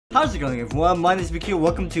How's it going, everyone? My name is McQ.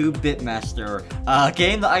 Welcome to Bitmaster, a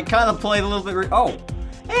game that I kind of played a little bit. Oh,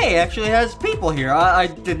 hey, it actually has people here. I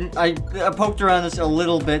poked around this a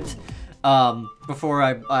little bit before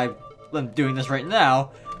I'm doing this right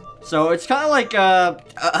now. So it's kind of like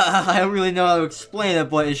I don't really know how to explain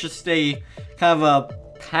it, but it's just a kind of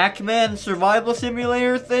a Pacman survival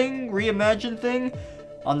simulator thing, reimagined thing,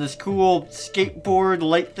 on this cool skateboard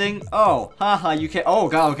light thing. Oh, haha, you can't. Oh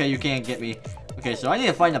god, okay, you can't get me. Okay, so I need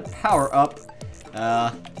to find a power-up.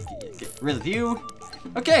 Get rid of you.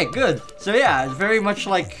 Okay, good. So yeah, it's very much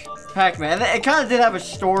like Pacman. And it kind of did have a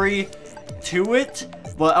story to it,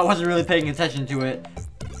 but I wasn't really paying attention to it.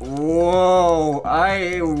 Whoa,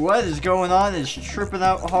 what is going on? It's tripping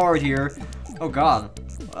out hard here. Oh god.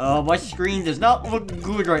 My screen does not look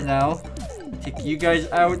good right now. Take you guys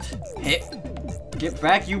out. Hit. Get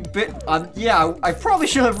back, you bit. Yeah, I probably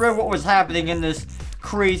should have read what was happening in this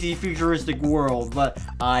crazy futuristic world, but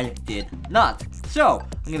I did not. So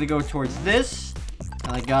I'm gonna go towards this,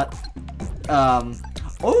 and I got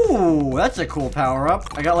oh, that's a cool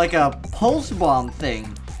power-up. I got like a pulse bomb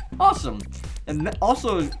thing. Awesome. And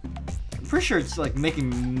also I'm pretty sure it's like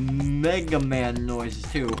making Mega Man noises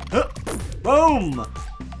too. Boom.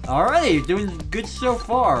 Alrighty, doing good so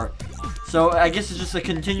far. So I guess it's just a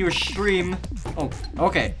continuous stream. Oh,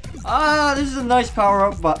 okay. This is a nice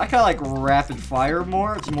power-up, but I kind of like rapid fire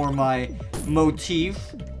more. It's more my motif.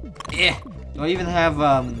 Eh. Do I even have,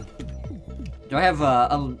 do I have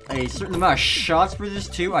a certain amount of shots for this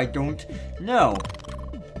too? I don't know.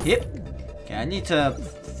 Yep. Okay, I need to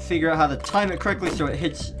figure out how to time it correctly so it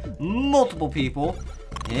hits multiple people.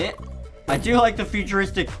 Eh. I do like the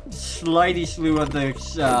futuristic slidey slew of the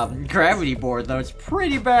gravity board, though. It's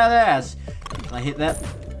pretty badass. I hit that,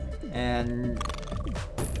 and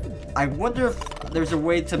I wonder if there's a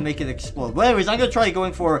way to make it explode. But anyways, I'm gonna try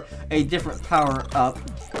going for a different power up,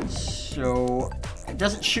 so it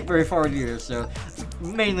doesn't shoot very far either. So that's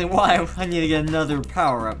mainly why I need to get another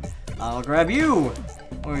power up. I'll grab you.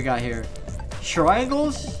 What do we got here?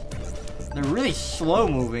 Triangles. They're really slow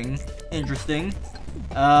moving. Interesting.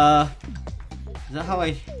 Is that how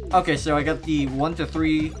I... Okay, so I got the 1 to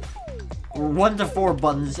 3 or 1 to 4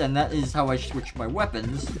 buttons, and that is how I switch my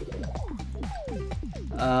weapons.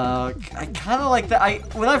 I kind of like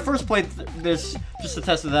that. When I first played this, just to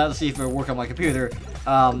test it out to see if it would work on my computer,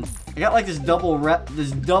 I got like this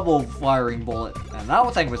double firing bullet, and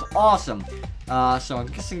that thing was awesome. So I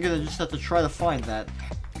guess I'm gonna just have to try to find that.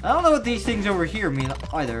 I don't know what these things over here mean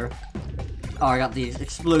either. Oh, I got these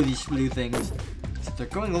explodey slew things. So they're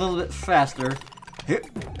going a little bit faster. Hip.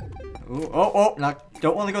 Oh,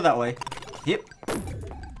 don't want to go that way. Yep.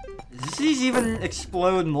 Does these even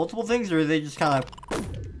explode multiple things, or are they just kind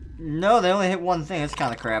of... No, they only hit one thing. That's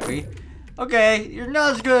kind of crappy. Okay, you're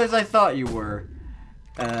not as good as I thought you were.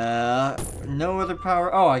 No other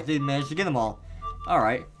power... Oh, I did manage to get them all.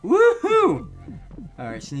 Alright. Woohoo!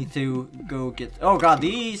 Alright, so need to go get... Oh god,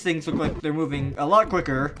 these things look like they're moving a lot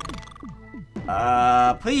quicker.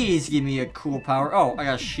 Please give me a cool power. Oh, I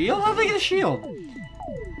got a shield? How did I get a shield?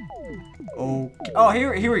 Okay. Oh,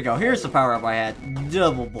 here we go. Here's the power up I had.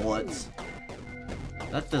 Double bullets.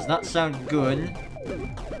 That does not sound good.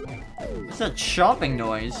 What's that chopping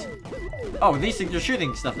noise? Oh, these things are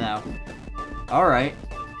shooting stuff now. Alright.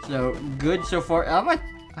 So, good so far. How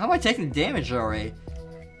am I taking damage already?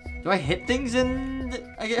 Do I hit things and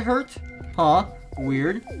I get hurt? Huh?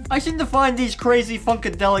 Weird. I seem to find these crazy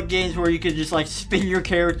funkadelic games where you can just like spin your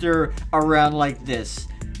character around like this.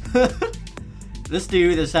 This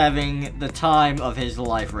dude is having the time of his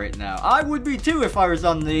life right now. I would be too if I was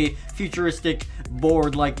on the futuristic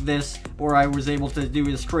board like this, where I was able to do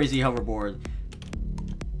this crazy hoverboard.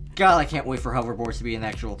 God, I can't wait for hoverboards to be an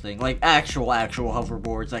actual thing. Like actual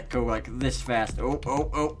hoverboards that go like this fast. Oh.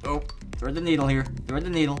 Thread the needle here. Thread the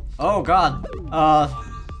needle. Oh god.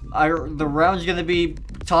 The round's gonna be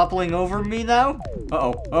toppling over me now?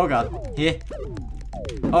 Uh-oh. Oh god. Yeah.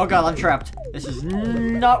 Oh god, I'm trapped. This is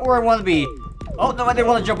not where I want to be. Oh no, I didn't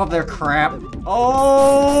want to jump up there. Crap.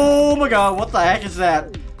 Oh my god, what the heck is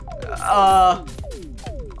that?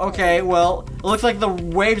 Okay, well, it looks like the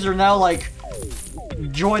waves are now like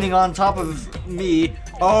joining on top of me.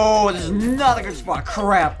 Oh, this is not a good spot.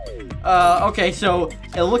 Crap. Okay, so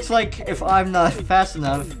it looks like if I'm not fast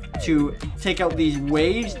enough to take out these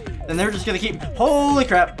waves, then they're just gonna keep, holy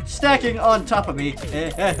crap, stacking on top of me.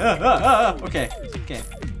 Okay.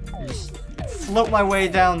 Just float my way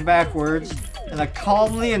down backwards in a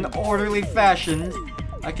calmly and orderly fashion.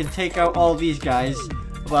 I can take out all these guys,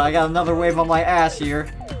 but I got another wave on my ass here.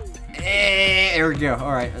 There we go.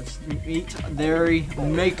 Alright, let's meet their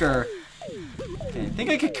maker. Okay, I think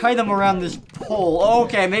I could kite him around this pole.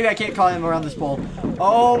 Okay, maybe I can't kite him around this pole.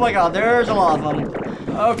 Oh my god, there's a lot of them.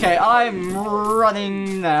 Okay, I'm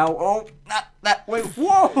running now. Oh, not that way.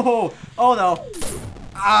 Whoa! Oh no.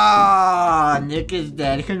 Ah, Nick is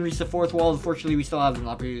dead. He couldn't reach the fourth wall. Unfortunately, we still have an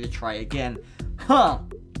opportunity to try again. Huh.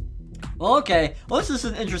 Well, okay. Well, this is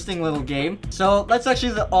an interesting little game. So, that's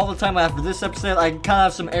actually all the time I have for this episode. I kind of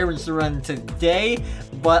have some errands to run today,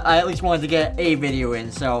 but I at least wanted to get a video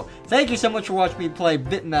in. So, thank you so much for watching me play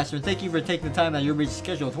Bitmaster, and thank you for taking the time out of your busy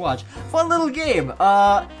schedule to watch. Fun little game.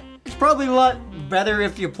 It's probably a lot better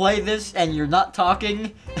if you play this and you're not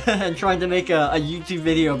talking and trying to make a YouTube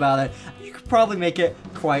video about it. You could probably make it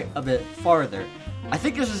quite a bit farther. I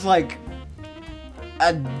think this is like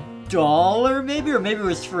 $1 maybe, or maybe it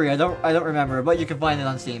was free. I don't remember, but you can find it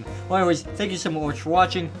on Steam. Well, anyways, thank you so much for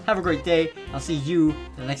watching. Have a great day. I'll see you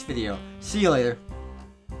in the next video. See you later.